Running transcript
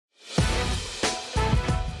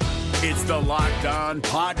It's the Locked On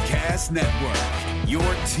Podcast Network, your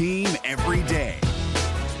team every day.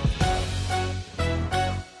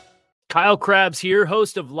 Kyle Krabs here,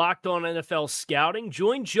 host of Locked On NFL Scouting.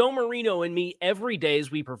 Join Joe Marino and me every day as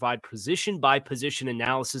we provide position-by-position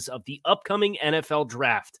analysis of the upcoming NFL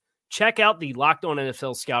Draft. Check out the Locked On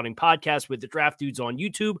NFL Scouting podcast with the Draft Dudes on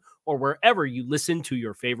YouTube or wherever you listen to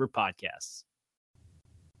your favorite podcasts.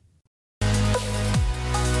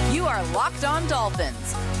 You are Locked On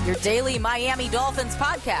Dolphins, your daily Miami Dolphins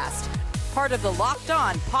podcast, part of the Locked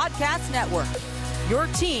On Podcast Network, your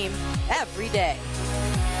team every day.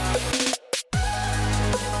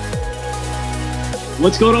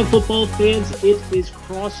 What's going on, football fans? It is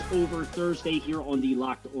crossover Thursday here on the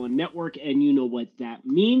Locked On Network, and you know what that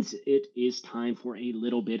means. It is time for a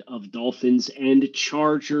little bit of Dolphins and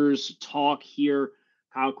Chargers talk here.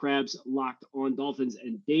 Kyle Krabs, Locked On Dolphins,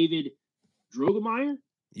 and David Drogemeyer.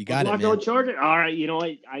 You got it, Locked man. On Chargers. All right, you know,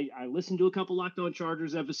 I listened to a couple Locked On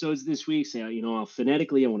Chargers episodes this week. So, you know,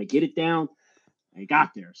 phonetically, I want to get it down. I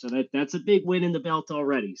got there. So that's a big win in the belt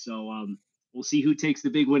already. So we'll see who takes the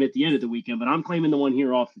big win at the end of the weekend. But I'm claiming the one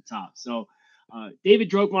here off the top. So David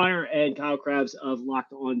Drogemeyer and Kyle Krabs of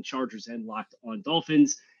Locked On Chargers and Locked On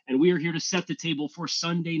Dolphins. And we are here to set the table for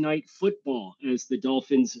Sunday Night Football as the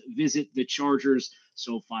Dolphins visit the Chargers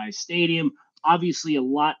SoFi Stadium. Obviously, a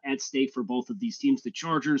lot at stake for both of these teams. The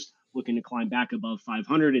Chargers looking to climb back above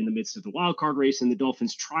 500 in the midst of the wild card race, and the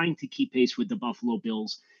Dolphins trying to keep pace with the Buffalo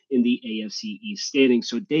Bills in the AFC East standing.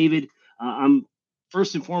 So, David, I'm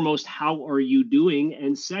first and foremost, how are you doing?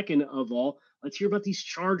 And second of all, let's hear about these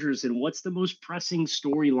Chargers and what's the most pressing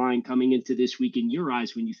storyline coming into this week in your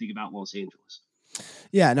eyes when you think about Los Angeles?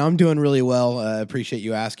 Yeah, no, I'm doing really well. Appreciate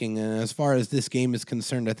you asking. And as far as this game is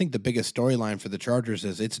concerned, I think the biggest storyline for the Chargers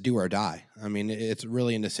is it's do or die. I mean, it's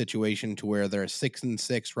really in a situation to where they're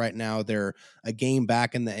 6-6 right now. They're a game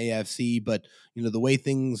back in the AFC, but you know the way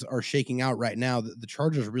things are shaking out right now, the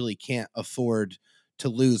Chargers really can't afford to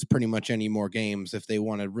lose pretty much any more games if they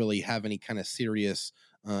want to really have any kind of serious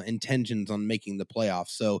intentions on making the playoffs.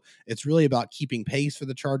 So it's really about keeping pace for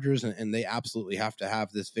the Chargers, and they absolutely have to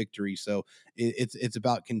have this victory. So it's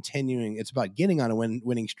about continuing. It's about getting on a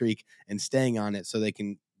winning streak and staying on it so they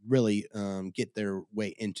can really get their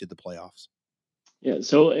way into the playoffs. Yeah,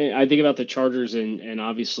 so I think about the Chargers, and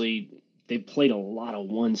obviously they've played a lot of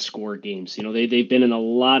one-score games. You know, they've been in a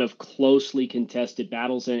lot of closely contested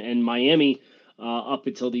battles, and Miami, up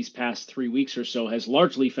until these past 3 weeks or so, has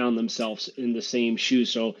largely found themselves in the same shoes.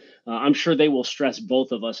 So I'm sure they will stress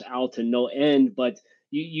both of us out to no end. But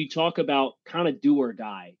you talk about kind of do or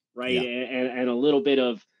die, right? Yeah. And a little bit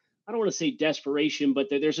of, I don't want to say desperation, but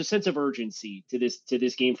there's a sense of urgency to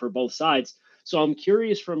this game for both sides. So I'm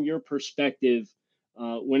curious from your perspective.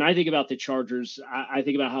 When I think about the Chargers, I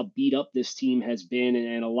think about how beat up this team has been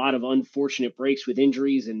and a lot of unfortunate breaks with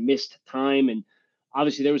injuries and missed time. And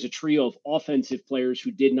obviously there was a trio of offensive players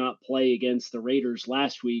who did not play against the Raiders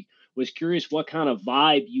last week. Was curious what kind of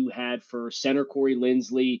vibe you had for center Corey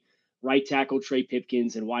Linsley, right tackle Trey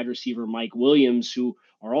Pipkins, and wide receiver Mike Williams, who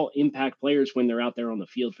are all impact players when they're out there on the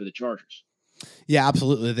field for the Chargers. Yeah,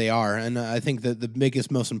 absolutely they are. And I think that the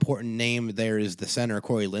biggest, most important name there is the center,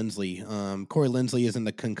 Corey Linsley. Corey Linsley is in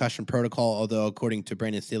the concussion protocol, although according to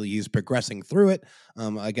Brandon Staley, he's progressing through it.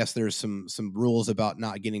 I guess there's some rules about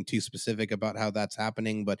not getting too specific about how that's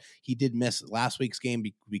happening, but he did miss last week's game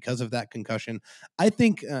because of that concussion. I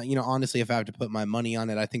think, honestly, if I have to put my money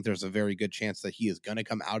on it, I think there's a very good chance that he is going to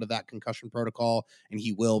come out of that concussion protocol and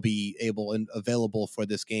he will be able and available for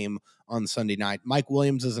this game on Sunday night. Mike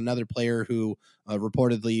Williams is another player who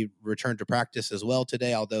reportedly returned to practice as well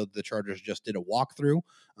today, although the Chargers just did a walkthrough.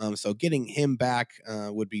 So getting him back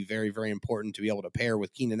would be very, very important to be able to pair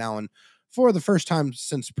with Keenan Allen for the first time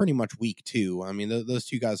since pretty much week 2. I mean, those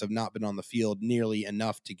two guys have not been on the field nearly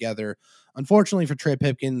enough together. Unfortunately for Trey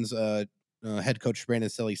Pipkins, head coach Brandon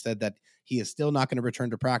Staley said that he is still not going to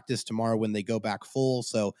return to practice tomorrow when they go back full.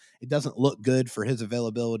 So it doesn't look good for his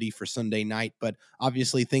availability for Sunday night, but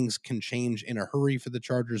obviously things can change in a hurry for the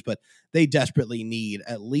Chargers, but they desperately need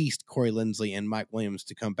at least Corey Linsley and Mike Williams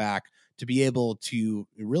to come back to be able to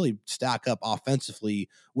really stack up offensively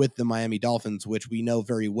with the Miami Dolphins, which we know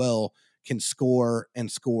very well can score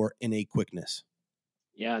and score in a quickness.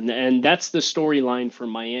 Yeah, and that's the storyline for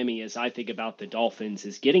Miami as I think about the Dolphins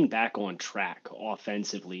is getting back on track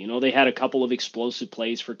offensively. You know, they had a couple of explosive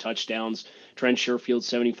plays for touchdowns. Trent Sherfield's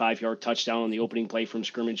 75-yard touchdown on the opening play from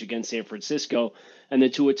scrimmage against San Francisco. And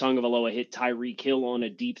then Tua Tagovailoa hit Tyreek Hill on a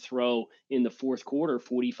deep throw in the fourth quarter,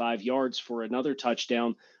 45 yards for another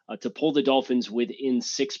touchdown to pull the Dolphins within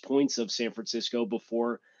 6 points of San Francisco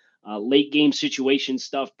before Late game situation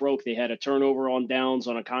stuff broke. They had a turnover on downs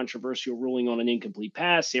on a controversial ruling on an incomplete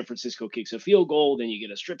pass. San Francisco kicks a field goal. Then you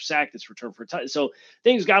get a strip sack that's returned for a touchdown. So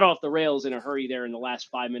things got off the rails in a hurry there in the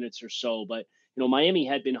last 5 minutes or so. But, Miami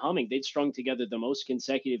had been humming. They'd strung together the most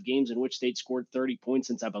consecutive games in which they'd scored 30 points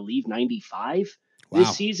since, I believe, 95 this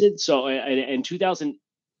Wow. season. So in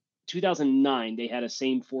 2009, they had a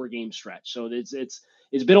same 4-game stretch. So it's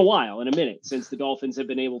been a while and a minute since the Dolphins have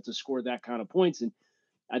been able to score that kind of points. And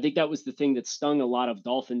I think that was the thing that stung a lot of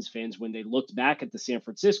Dolphins fans when they looked back at the San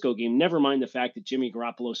Francisco game. Never mind the fact that Jimmy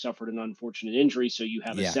Garoppolo suffered an unfortunate injury, so you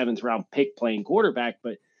have a Yeah. 7th-round pick playing quarterback.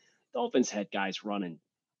 But Dolphins had guys running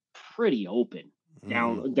pretty open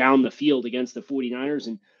down the field against the 49ers.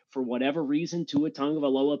 And for whatever reason, Tua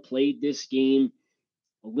Tagovailoa played this game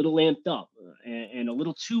a little amped up and a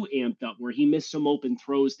little too amped up, where he missed some open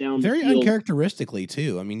throws down Very the field. uncharacteristically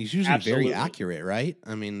too. I mean, he's usually Absolutely. very accurate, right?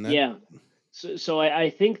 I mean, Yeah. So I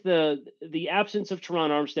think the absence of Teron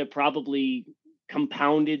Armstead probably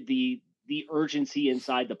compounded the urgency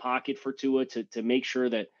inside the pocket for Tua to make sure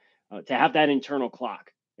that to have that internal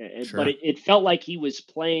clock. Sure. But it felt like he was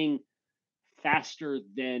playing faster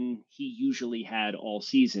than he usually had all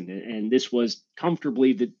season. And this was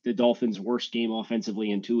comfortably the Dolphins' worst game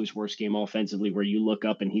offensively and Tua's worst game offensively, where you look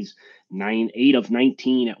up and he's 8 of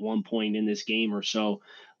 19 at one point in this game or so.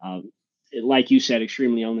 Like you said,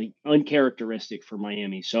 extremely uncharacteristic for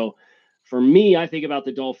Miami. So for me, I think about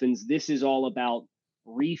the Dolphins, this is all about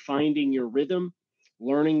refinding your rhythm,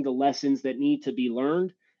 learning the lessons that need to be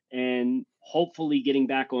learned, and hopefully getting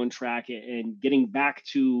back on track and getting back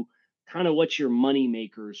to kind of what your money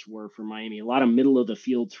makers were for Miami. A lot of middle of the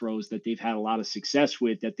field throws that they've had a lot of success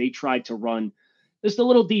with that they tried to run just a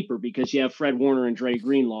little deeper because you have Fred Warner and Dre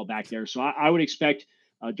Greenlaw back there. So I would expect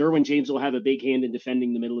Derwin James will have a big hand in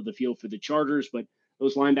defending the middle of the field for the Chargers, but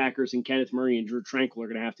those linebackers and Kenneth Murray and Drew Tranquil are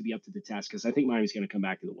going to have to be up to the task because I think Miami's going to come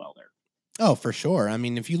back to the well there. Oh, for sure. I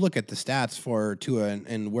mean, if you look at the stats for Tua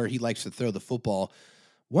and where he likes to throw the football,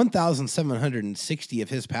 1,760 of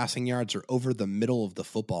his passing yards are over the middle of the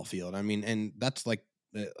football field. I mean, and that's like,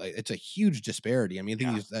 it's a huge disparity. I mean, I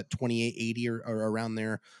think he's at 2880 or around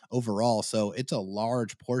there overall. So it's a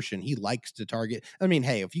large portion. He likes to target. I mean,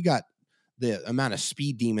 hey, if you got the amount of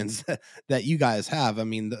speed demons that you guys have, I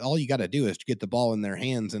mean, all you got to do is to get the ball in their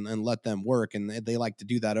hands and let them work. And they like to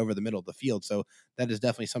do that over the middle of the field. So that is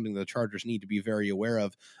definitely something the Chargers need to be very aware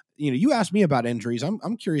of. You asked me about injuries.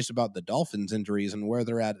 I'm curious about the Dolphins injuries and where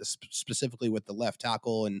they're at specifically with the left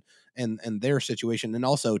tackle and their situation. And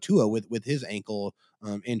also Tua with his ankle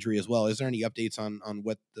injury as well. Is there any updates on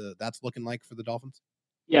what that's looking like for the Dolphins?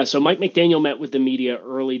 Yeah, so Mike McDaniel met with the media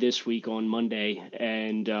early this week on Monday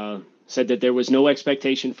and said that there was no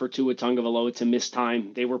expectation for Tua Tagovailoa to miss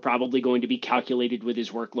time. They were probably going to be calculated with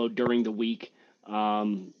his workload during the week.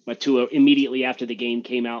 But Tua immediately after the game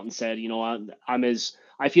came out and said,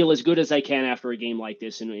 I feel as good as I can after a game like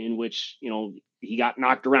this in which, he got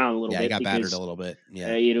knocked around a little bit. Yeah, he got battered a little bit.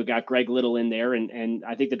 Yeah. Got Greg Little in there. And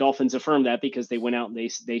I think the Dolphins affirmed that because they went out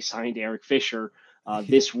and they signed Eric Fisher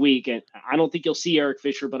this week. And I don't think you'll see Eric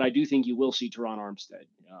Fisher, but I do think you will see Teron Armstead.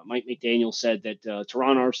 Mike McDaniel said that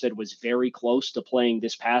Teron Armstead was very close to playing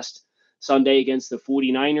this past Sunday against the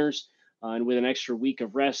 49ers. And with an extra week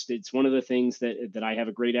of rest, it's one of the things that I have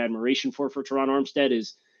a great admiration for Teron Armstead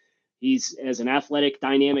is he's as an athletic,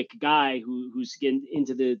 dynamic guy who's getting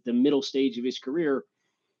into the middle stage of his career.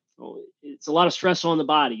 Well, it's a lot of stress on the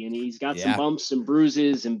body, and he's got some bumps and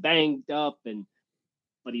bruises and banged up,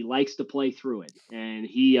 but he likes to play through it. And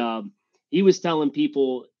he was telling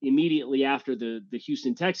people immediately after the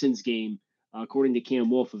Houston Texans game, according to Cam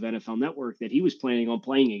Wolfe of NFL Network, that he was planning on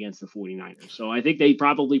playing against the 49ers. So I think they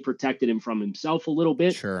probably protected him from himself a little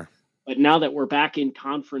bit. Sure. But now that we're back in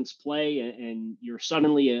conference play and you're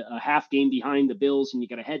suddenly a half game behind the Bills and you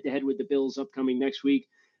got a head-to-head with the Bills upcoming next week,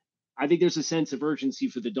 I think there's a sense of urgency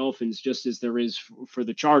for the Dolphins just as there is for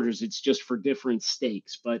the Chargers. It's just for different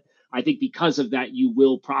stakes. But I think because of that, you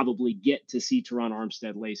will probably get to see Teron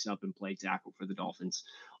Armstead lace up and play tackle for the Dolphins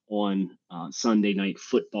on Sunday Night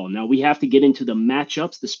Football. Now, we have to get into the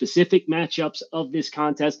matchups, the specific matchups of this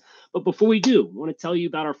contest. But before we do, I want to tell you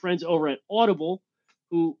about our friends over at Audible,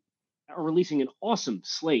 who are releasing an awesome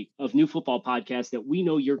slate of new football podcasts that we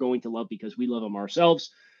know you're going to love because we love them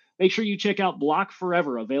ourselves. Make sure you check out Block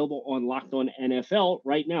Forever, available on Locked On NFL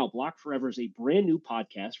right now. Block Forever is a brand new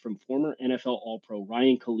podcast from former NFL All-Pro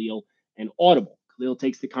Ryan Khalil and Audible. Khalil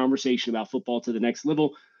takes the conversation about football to the next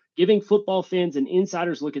level, giving football fans an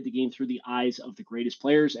insider's look at the game through the eyes of the greatest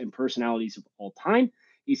players and personalities of all time.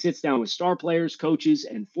 He sits down with star players, coaches,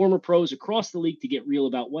 and former pros across the league to get real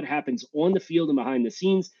about what happens on the field and behind the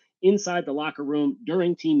scenes inside the locker room,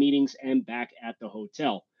 during team meetings, and back at the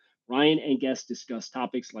hotel. Ryan and guests discuss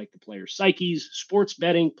topics like the players' psyches, sports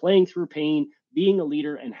betting, playing through pain, being a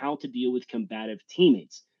leader, and how to deal with combative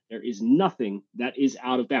teammates. There is nothing that is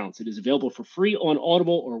out of bounds. It is available for free on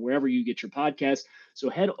Audible or wherever you get your podcasts. So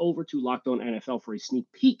head over to Locked On NFL for a sneak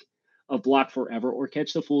peek of Block Forever or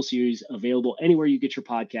catch the full series available anywhere you get your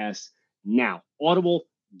podcasts now. Audible,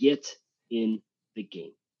 get in the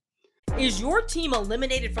game. Is your team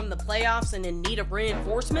eliminated from the playoffs and in need of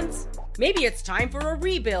reinforcements? Maybe it's time for a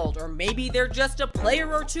rebuild, or maybe they're just a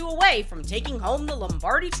player or two away from taking home the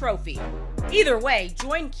Lombardi Trophy. Either way,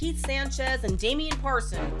 join Keith Sanchez and Damian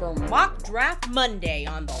Parson for Mock Draft Monday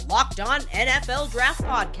on the Locked On NFL Draft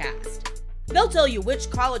Podcast. They'll tell you which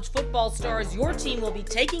college football stars your team will be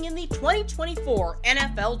taking in the 2024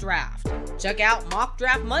 NFL Draft. Check out Mock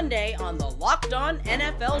Draft Monday on the Locked On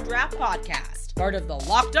NFL Draft Podcast, part of the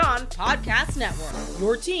Locked On Podcast Network,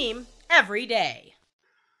 your team every day.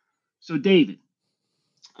 So, David,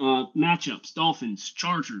 matchups, Dolphins,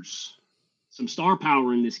 Chargers, some star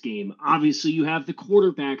power in this game. Obviously, you have the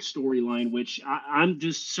quarterback storyline, which I'm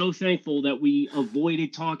just so thankful that we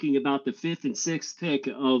avoided talking about the 5th and 6th pick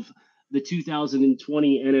of the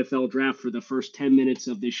 2020 NFL Draft for the first 10 minutes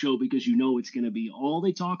of this show, because you know it's going to be all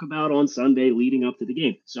they talk about on Sunday leading up to the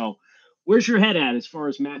game. So where's your head at as far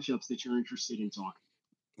as matchups that you're interested in talking?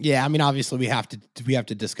 Yeah, I mean, obviously we have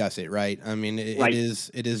to discuss it, right? I mean, it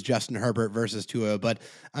is Justin Herbert versus Tua, but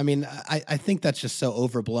I mean, I think that's just so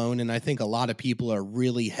overblown, and I think a lot of people are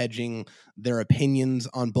really hedging their opinions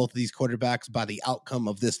on both of these quarterbacks by the outcome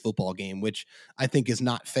of this football game, which I think is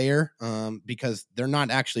not fair, because they're not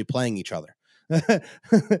actually playing each other.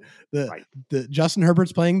 The Justin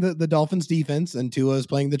Herbert's playing the Dolphins defense, and Tua is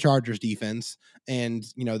playing the Chargers defense, and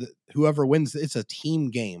whoever wins, it's a team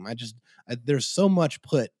game. There's so much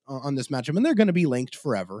put on this matchup, and they're going to be linked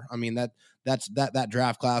forever. I mean, that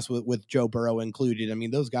draft class with Joe Burrow included. I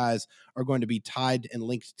mean, those guys are going to be tied and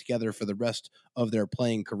linked together for the rest of their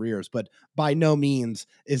playing careers. But by no means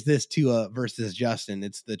is this Tua versus Justin.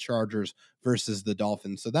 It's the Chargers versus the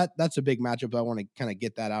Dolphins. So that's a big matchup. I want to kind of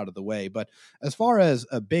get that out of the way. But as far as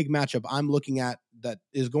a big matchup I'm looking at that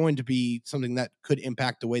is going to be something that could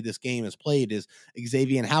impact the way this game is played is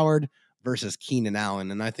Xavier Howard versus Keenan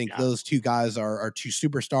Allen. And I think those two guys are two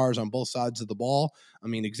superstars on both sides of the ball. I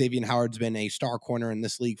mean, Xavier Howard's been a star corner in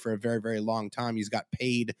this league for a very, very long time. He's got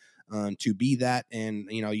paid to be that. And,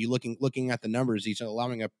 you looking at the numbers, he's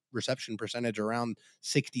allowing a reception percentage around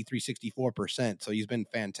 64%. So he's been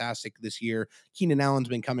fantastic this year. Keenan Allen's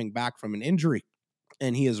been coming back from an injury,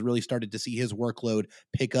 and he has really started to see his workload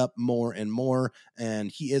pick up more and more, and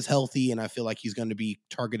he is healthy, and I feel like he's going to be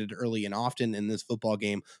targeted early and often in this football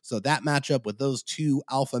game. So that matchup with those two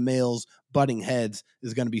alpha males butting heads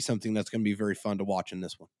is going to be something that's going to be very fun to watch in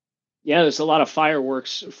this one. Yeah, there's a lot of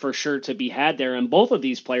fireworks for sure to be had there, and both of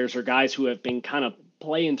these players are guys who have been kind of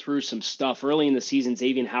playing through some stuff. Early in the season,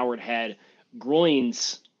 Xavier Howard had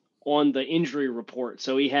groins on the injury report.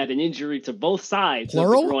 So he had an injury to both sides.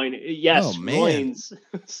 Plural? Of the groin. Yes, oh, man. Groins.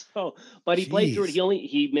 But he played through it.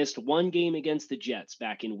 He missed one game against the Jets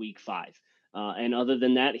back in week 5. And other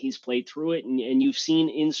than that, he's played through it. And you've seen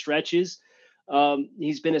in stretches,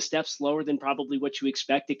 he's been a step slower than probably what you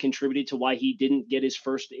expect. It contributed to why he didn't get his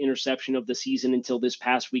first interception of the season until this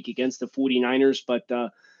past week against the 49ers. But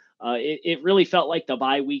it really felt like the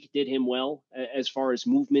bye week did him well as far as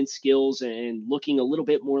movement skills and looking a little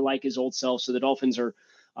bit more like his old self. So the Dolphins are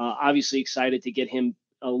obviously excited to get him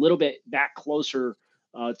a little bit back closer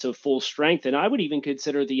to full strength. And I would even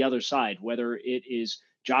consider the other side, whether it is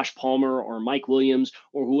Josh Palmer or Mike Williams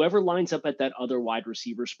or whoever lines up at that other wide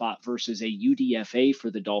receiver spot versus a UDFA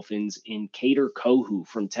for the Dolphins in Kader Kohou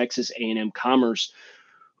from Texas A&M Commerce,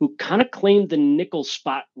 who kind of claimed the nickel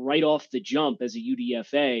spot right off the jump as a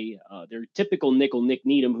UDFA. Their typical nickel, Nick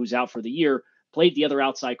Needham, who's out for the year, played the other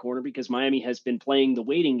outside corner because Miami has been playing the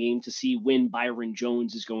waiting game to see when Byron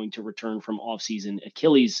Jones is going to return from offseason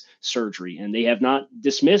Achilles surgery. And they have not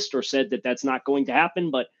dismissed or said that that's not going to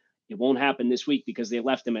happen, but it won't happen this week because they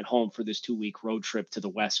left him at home for this 2-week road trip to the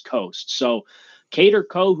West Coast. So Kader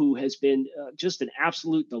Kohou has been just an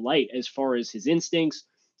absolute delight as far as his instincts.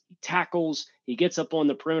 He tackles, he gets up on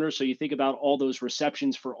the perimeter. So you think about all those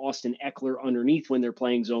receptions for Austin Eckler underneath when they're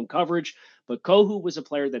playing zone coverage. But Kohou was a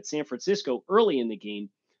player that San Francisco early in the game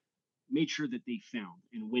made sure that they found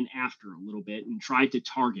and went after a little bit and tried to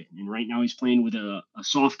target. And right now he's playing with a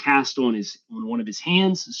soft cast on one of his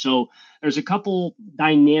hands. So there's a couple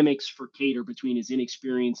dynamics for Kader between his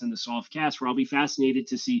inexperience and the soft cast where I'll be fascinated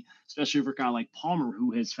to see, especially for a guy like Palmer,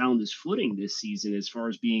 who has found his footing this season as far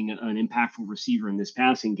as being an impactful receiver in this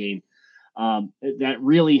passing game. That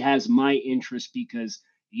really has my interest because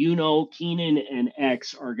Keenan and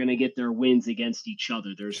X are going to get their wins against each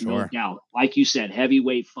other. There's no Sure. doubt. Like you said,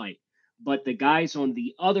 heavyweight fight. But the guys on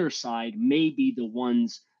the other side may be the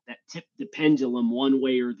ones that tip the pendulum one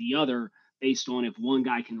way or the other based on if one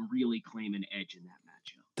guy can really claim an edge in that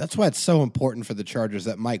matchup. That's why it's so important for the Chargers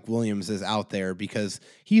that Mike Williams is out there, because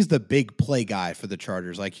he's the big play guy for the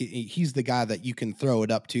Chargers. Like he's the guy that you can throw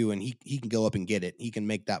it up to and he can go up and get it. He can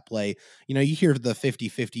make that play. You hear the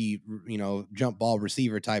 50-50, jump ball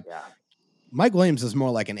receiver type. Yeah. Mike Williams is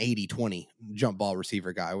more like an 80-20 jump ball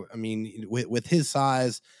receiver guy. I mean, with his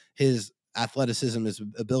size, his athleticism, his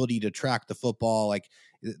ability to track the football, like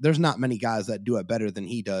there's not many guys that do it better than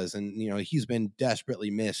he does. And, he's been desperately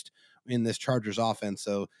missed in this Chargers offense.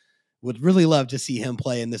 So would really love to see him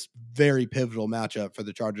play in this very pivotal matchup for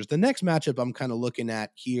the Chargers. The next matchup I'm kind of looking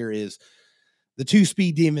at here is the two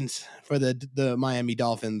speed demons for the Miami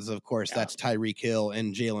Dolphins. Of course, that's Tyreek Hill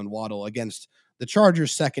and Jalen Waddle against the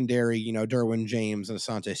Chargers secondary, Derwin James and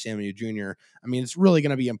Asante Samuel Jr. I mean, it's really going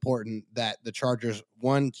to be important that the Chargers,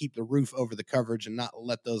 one, keep the roof over the coverage and not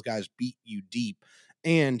let those guys beat you deep,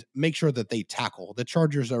 and make sure that they tackle. The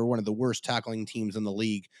Chargers are one of the worst tackling teams in the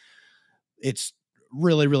league. It's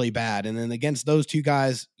really, really bad. And then against those two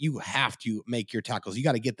guys, you have to make your tackles. You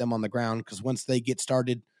got to get them on the ground, because once they get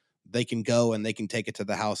started, they can go and they can take it to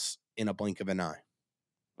the house in a blink of an eye.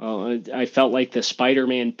 Well, I felt like the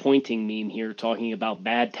Spider-Man pointing meme here, talking about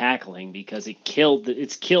bad tackling, because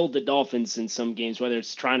it's killed the Dolphins in some games, whether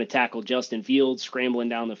it's trying to tackle Justin Fields scrambling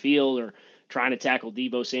down the field or trying to tackle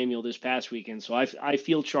Deebo Samuel this past weekend. So I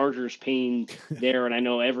feel Chargers pain there, and I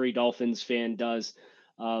know every Dolphins fan does.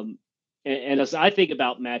 And as I think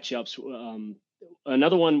about matchups,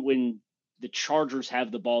 another one when the Chargers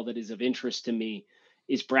have the ball that is of interest to me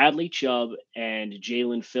is Bradley Chubb and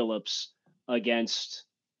Jalen Phillips against,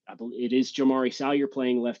 I believe it is Jamari Salyer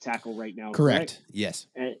playing left tackle right now. Correct. Yes.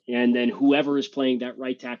 And then whoever is playing that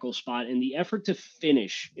right tackle spot, and the effort to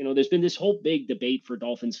finish. There's been this whole big debate for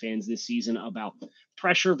Dolphins fans this season about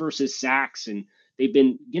pressure versus sacks, and they've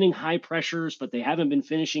been getting high pressures, but they haven't been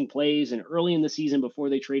finishing plays. And early in the season, before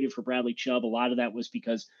they traded for Bradley Chubb, a lot of that was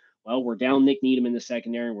because, well, we're down Nick Needham in the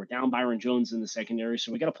secondary, and we're down Byron Jones in the secondary,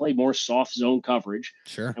 so we got to play more soft zone coverage.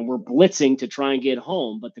 Sure. And we're blitzing to try and get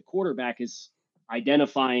home, but the quarterback is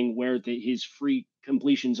identifying where his free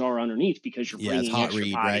completions are underneath, because you're bringing it's hot extra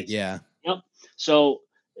read, bodies. right? Yeah. Yep. So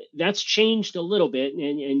that's changed a little bit,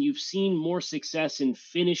 and you've seen more success in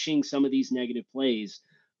finishing some of these negative plays,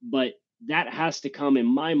 but that has to come, in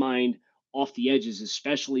my mind, off the edges,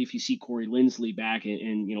 especially if you see Corey Linsley back,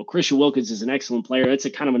 and Christian Wilkins is an excellent player. It's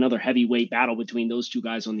a kind of another heavyweight battle between those two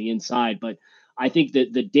guys on the inside, but I think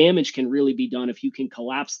that the damage can really be done if you can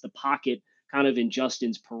collapse the pocket kind of in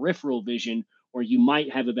Justin's peripheral vision, or you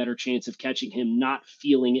might have a better chance of catching him not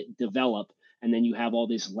feeling it develop. And then you have all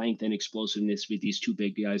this length and explosiveness with these two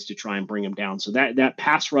big guys to try and bring him down. So that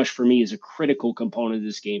pass rush for me is a critical component of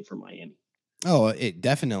this game for Miami. Oh, it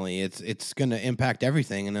definitely. It's going to impact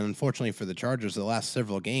everything. And unfortunately for the Chargers, the last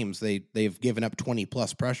several games, they've given up 20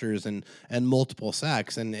 plus pressures and multiple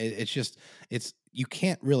sacks. And it's you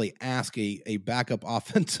can't really ask a backup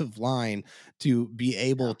offensive line to be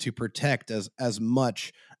able to protect as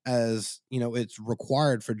much as it's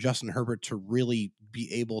required for Justin Herbert to really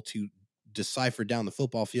be able to decipher down the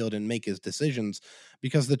football field and make his decisions,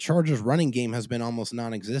 because the Chargers running game has been almost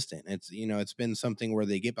non-existent. It's been something where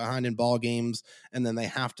they get behind in ball games and then they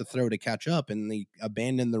have to throw to catch up, and they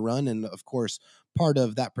abandon the run. And of course, part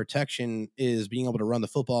of that protection is being able to run the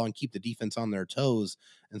football and keep the defense on their toes.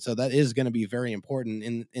 And so that is going to be very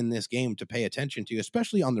important in this game to pay attention to,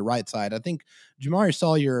 especially on the right side. I think Jamari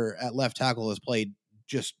Salyer at left tackle has played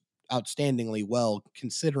just outstandingly well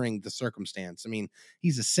considering the circumstance. I mean,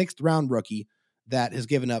 he's a 6th round rookie that has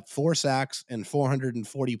given up 4 sacks and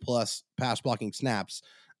 440 plus pass blocking snaps,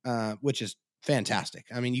 which is fantastic.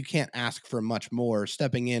 I mean, you can't ask for much more,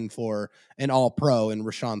 stepping in for an all-pro in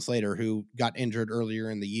Rashawn Slater, who got injured earlier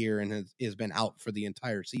in the year and has been out for the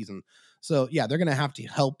entire season. So, yeah, they're going to have to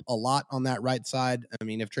help a lot on that right side. I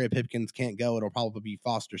mean, if Trey Pipkins can't go, it'll probably be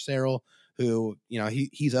Foster Sarrell, who,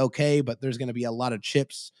 he's okay, but there's going to be a lot of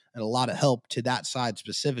chips and a lot of help to that side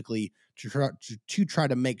specifically to try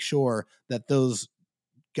to make sure that those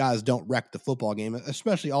guys don't wreck the football game,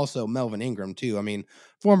 especially also Melvin Ingram too. I mean,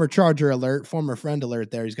 former Charger alert, former friend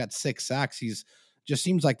alert there. He's got 6 sacks. He's just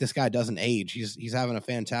seems like this guy doesn't age. He's having a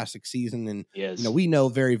fantastic season. And, we know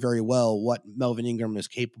very, very well what Melvin Ingram is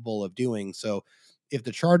capable of doing. So if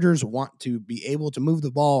the Chargers want to be able to move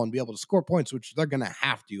the ball and be able to score points, which they're going to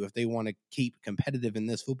have to if they want to keep competitive in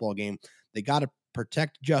this football game, they got to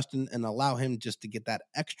protect Justin and allow him just to get that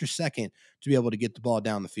extra second to be able to get the ball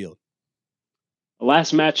down the field. The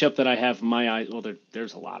last matchup that I have my eyes, well,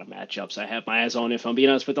 there's a lot of matchups I have my eyes on, if I'm being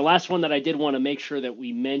honest, but the last one that I did want to make sure that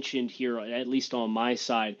we mentioned here, at least on my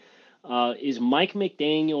side, is Mike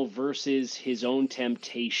McDaniel versus his own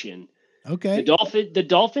temptation. Okay. The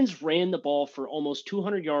Dolphins ran the ball for almost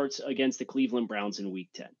 200 yards against the Cleveland Browns in Week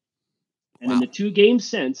 10. And in the 2 games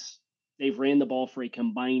since, they've ran the ball for a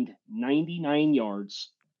combined 99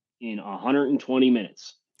 yards in 120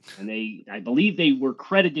 minutes. And I believe they were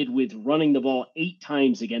credited with running the ball 8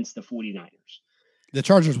 times against the 49ers. The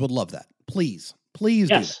Chargers would love that. Please yes,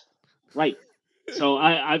 do that. Right. So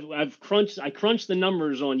I crunched the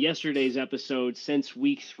numbers on yesterday's episode since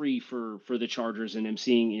Week 3 for the Chargers, and I'm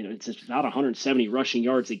seeing it's about 170 rushing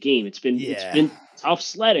yards a game. It's been tough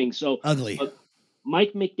sledding. So ugly. But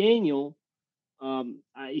Mike McDaniel,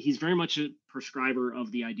 he's very much a prescriber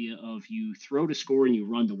of the idea of you throw to score and you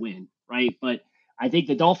run to win, right? But I think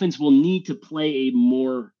the Dolphins will need to play a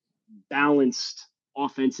more balanced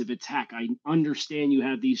offensive attack. I understand you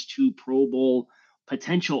have these 2 Pro Bowl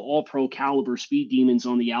potential all-pro caliber speed demons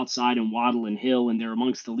on the outside and Waddle and Hill, and they're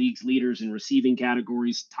amongst the league's leaders in receiving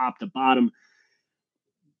categories, top to bottom.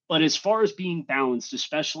 But as far as being balanced,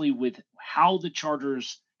 especially with how the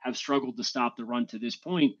Chargers have struggled to stop the run to this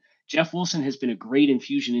point, Jeff Wilson has been a great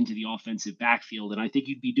infusion into the offensive backfield, and I think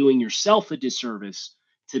you'd be doing yourself a disservice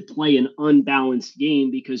to play an unbalanced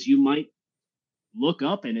game, because you might look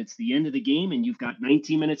up and it's the end of the game and you've got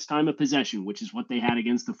 19 minutes time of possession, which is what they had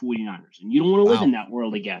against the 49ers. And you don't want to live in that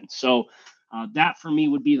world again. So that for me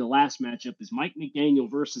would be the last matchup, is Mike McDaniel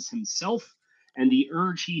versus himself and the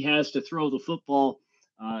urge he has to throw the football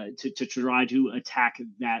to try to attack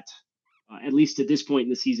that, at least to this point in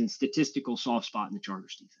the season, statistical soft spot in the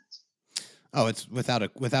Chargers defense. Oh, it's without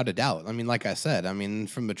a doubt. I mean, like I said,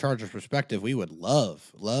 from the Chargers perspective, we would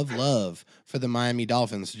love for the Miami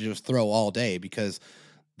Dolphins to just throw all day, because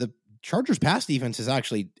the Chargers pass defense is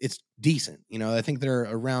it's decent. I think they're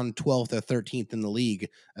around 12th or 13th in the league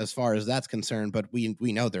as far as that's concerned, but we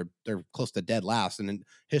know they're close to dead last and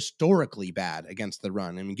historically bad against the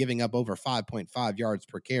run. I mean, giving up over 5.5 yards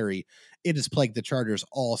per carry, it has plagued the Chargers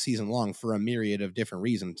all season long for a myriad of different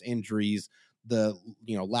reasons: injuries, the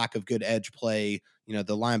lack of good edge play,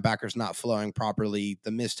 the linebackers not flowing properly,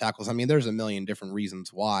 the missed tackles. I mean, there's a million different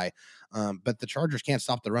reasons why, but the Chargers can't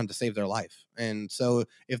stop the run to save their life. And so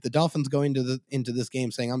if the Dolphins go into this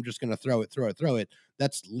game saying, I'm just going to throw it,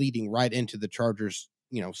 that's leading right into the Chargers,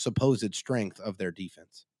 supposed strength of their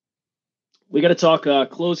defense. We got to talk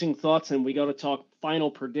closing thoughts, and we got to talk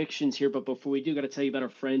final predictions here. But before we do, got to tell you about our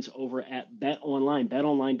friends over at BetOnline.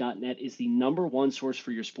 BetOnline.net is the #1 source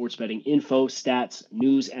for your sports betting info, stats,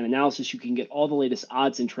 news, and analysis. You can get all the latest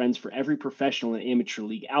odds and trends for every professional and amateur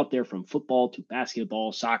league out there, from football to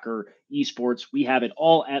basketball, soccer, esports. We have it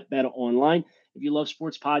all at BetOnline. If you love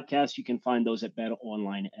sports podcasts, you can find those at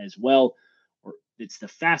BetOnline as well. It's the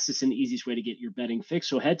fastest and easiest way to get your betting fix.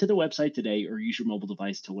 So head to the website today or use your mobile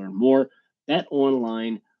device to learn more. Bet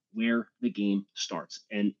Online, where the game starts.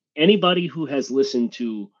 And anybody who has listened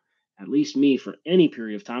to at least me for any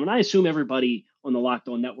period of time, and I assume everybody on the Locked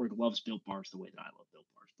On Network loves Built Bars the way that I love Built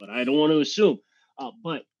Bars, but I don't want to assume.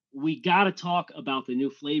 But we got to talk about the new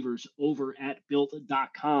flavors over at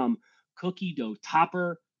Built.com. Cookie dough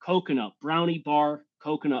topper, coconut brownie bar,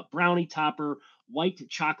 coconut brownie topper, white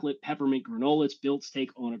chocolate peppermint granola. It's Built's take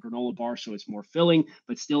on a granola bar, so it's more filling,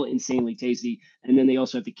 but still insanely tasty. And then they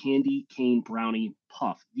also have the candy cane brownie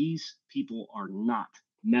puff. These people are not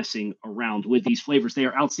messing around with these flavors. They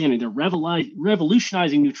are outstanding. They're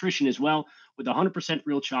revolutionizing nutrition as well, with 100%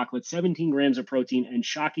 real chocolate, 17 grams of protein, and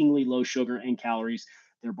shockingly low sugar and calories.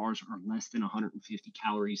 Their bars are less than 150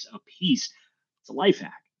 calories a piece. It's a life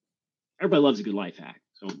hack. Everybody loves a good life hack.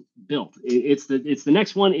 So Built, it's the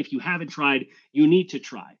next one. If you haven't tried, you need to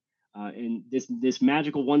try. In this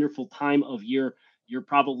magical, wonderful time of year, you're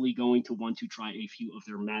probably going to want to try a few of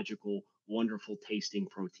their magical, wonderful tasting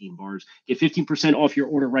protein bars. Get 15% off your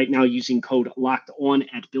order right now using code LOCKEDON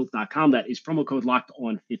at Built.com. That is promo code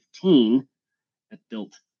LOCKEDON15 at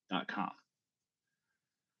Built.com.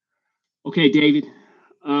 Okay, David.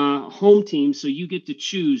 Home team, so you get to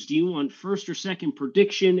choose. Do you want first or second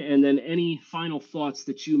prediction, and then any final thoughts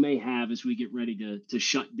that you may have as we get ready to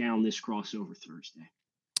shut down this crossover Thursday?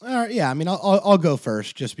 Yeah, I mean, I'll go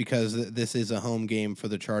first, just because this is a home game for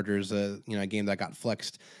the Chargers. A game that got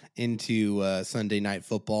flexed into Sunday Night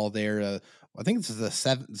Football there. I think this is it's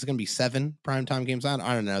going to be 7 primetime games. I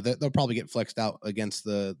don't know. They'll probably get flexed out against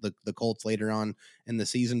the Colts later on in the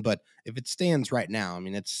season. But if it stands right now, I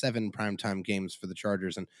mean, it's 7 primetime games for the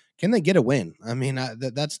Chargers. And can they get a win? I mean,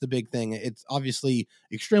 that's the big thing. It's obviously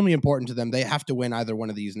extremely important to them. They have to win either one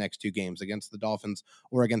of these next 2 games against the Dolphins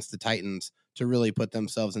or against the Titans to really put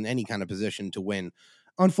themselves in any kind of position to win.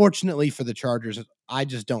 Unfortunately for the Chargers, I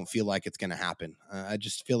just don't feel like it's going to happen. I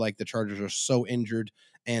just feel like the Chargers are so injured,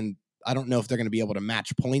 and I don't know if they're going to be able to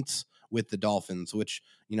match points with the Dolphins, which,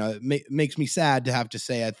 it makes me sad to have to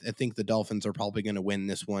say I think the Dolphins are probably going to win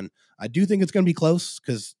this one. I do think it's going to be close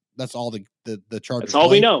because that's all the Chargers That's all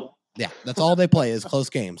play. we know. Yeah, that's all they play is close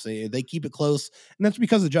games. They keep it close, and that's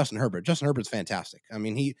because of Justin Herbert. Justin Herbert's fantastic. I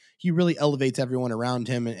mean, he really elevates everyone around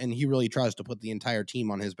him, and he really tries to put the entire team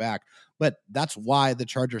on his back. But that's why the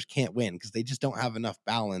Chargers can't win, because they just don't have enough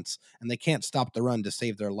balance, and they can't stop the run to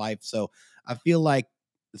save their life. So I feel like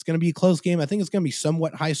it's going to be a close game. I think it's going to be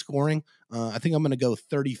somewhat high scoring. I think I'm going to go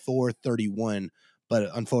 34-31, but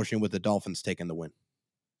unfortunately with the Dolphins taking the win.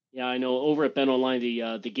 Yeah, I know. Over at Bet Online,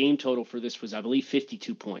 the game total for this was, I believe,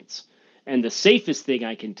 52 points. And the safest thing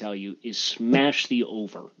I can tell you is smash the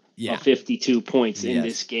over of 52 points in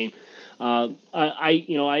this game.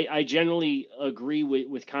 I generally agree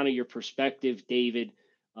with kind of your perspective, David.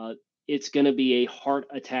 It's going to be a heart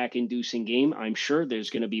attack inducing game. I'm sure there's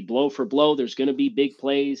going to be blow for blow. There's going to be big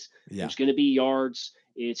plays. Yeah. There's going to be yards.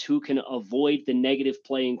 It's who can avoid the negative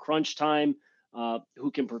play in crunch time,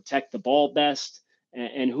 who can protect the ball best,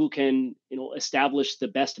 and who can, establish the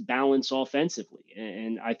best balance offensively.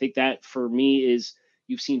 And I think that for me is,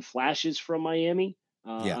 you've seen flashes from Miami.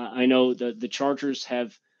 I know the Chargers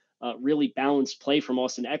have really balanced play from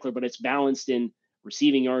Austin Eckler, but it's balanced in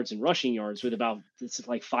receiving yards and rushing yards with it's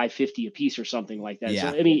like 550 apiece or something like that.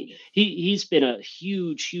 Yeah. So, I mean, he's been a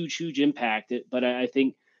huge impact, but I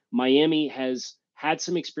think Miami has had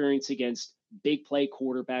some experience against big play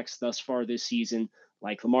quarterbacks thus far this season,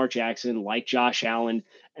 like Lamar Jackson, like Josh Allen,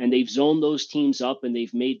 and they've zoned those teams up and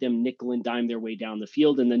they've made them nickel and dime their way down the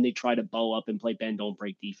field. And then they try to bow up and play bend, don't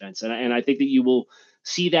break defense. And I think that you will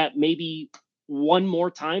see that maybe one more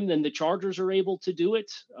time than the Chargers are able to do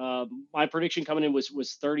it. My prediction coming in was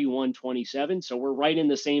 31-27. So we're right in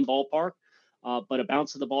the same ballpark, but a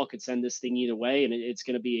bounce of the ball could send this thing either way. And it's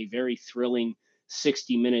going to be a very thrilling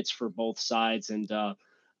 60 minutes for both sides. And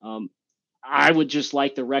I would just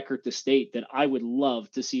like the record to state that I would love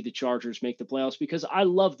to see the Chargers make the playoffs, because I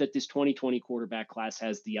love that this 2020 quarterback class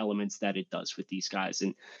has the elements that it does with these guys.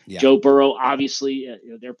 And Joe Burrow, obviously,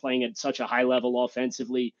 they're playing at such a high level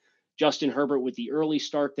offensively. Justin Herbert with the early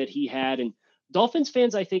start that he had. And Dolphins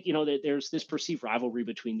fans, I think, that there's this perceived rivalry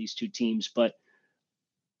between these two teams, but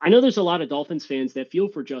I know there's a lot of Dolphins fans that feel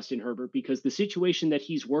for Justin Herbert, because the situation that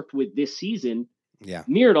he's worked with this season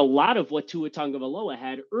mirrored a lot of what Tua Tagovailoa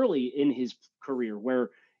had early in his career, where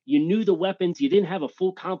you knew the weapons, you didn't have a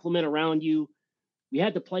full complement around you. We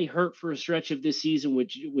had to play hurt for a stretch of this season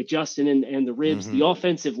with Justin and the ribs, the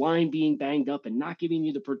offensive line being banged up and not giving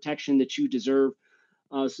you the protection that you deserve.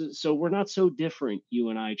 So we're not so different, you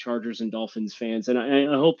and I, Chargers and Dolphins fans. And I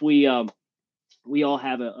hope we all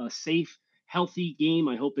have a safe, healthy game.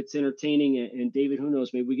 I hope it's entertaining. And David, who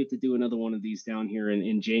knows, maybe we get to do another one of these down here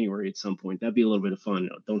in January at some point. That'd be a little bit of fun,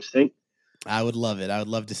 don't you think? I would love it. I would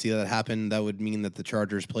love to see that happen. That would mean that the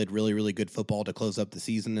Chargers played really, really good football to close up the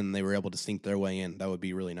season, and they were able to sneak their way in. That would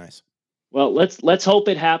be really nice. Well, let's hope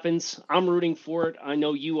it happens. I'm rooting for it. I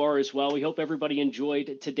know you are as well. We hope everybody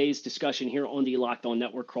enjoyed today's discussion here on the Locked On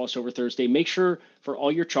Network Crossover Thursday. Make sure for all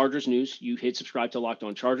your Chargers news, you hit subscribe to Locked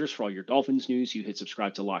On Chargers. For all your Dolphins news, you hit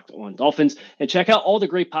subscribe to Locked On Dolphins. And check out all the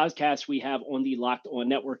great podcasts we have on the Locked On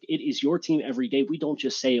Network. It is your team every day. We don't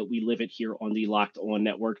just say it, we live it here on the Locked On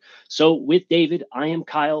Network. So with David, I am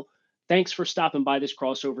Kyle. Thanks for stopping by this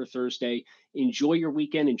Crossover Thursday. Enjoy your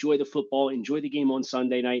weekend. Enjoy the football. Enjoy the game on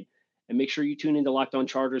Sunday night. And make sure you tune into Locked On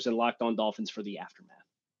Chargers and Locked On Dolphins for the aftermath.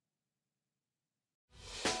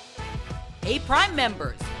 Hey, Prime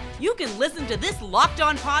members, you can listen to this Locked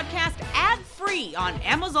On podcast ad-free on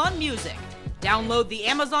Amazon Music. Download the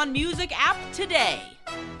Amazon Music app today.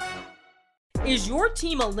 Is your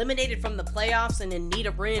team eliminated from the playoffs and in need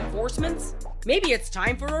of reinforcements? Maybe it's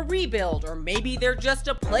time for a rebuild, or maybe they're just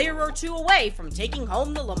a player or two away from taking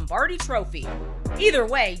home the Lombardi Trophy. Either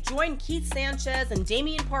way, join Keith Sanchez and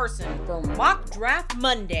Damian Parson for Mock Draft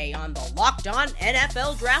Monday on the Locked On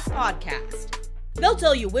NFL Draft Podcast. They'll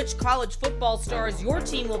tell you which college football stars your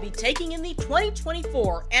team will be taking in the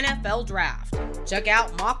 2024 NFL Draft. Check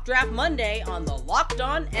out Mock Draft Monday on the Locked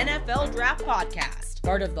On NFL Draft Podcast,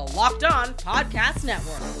 part of the Locked On Podcast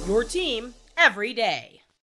Network. Your team every day.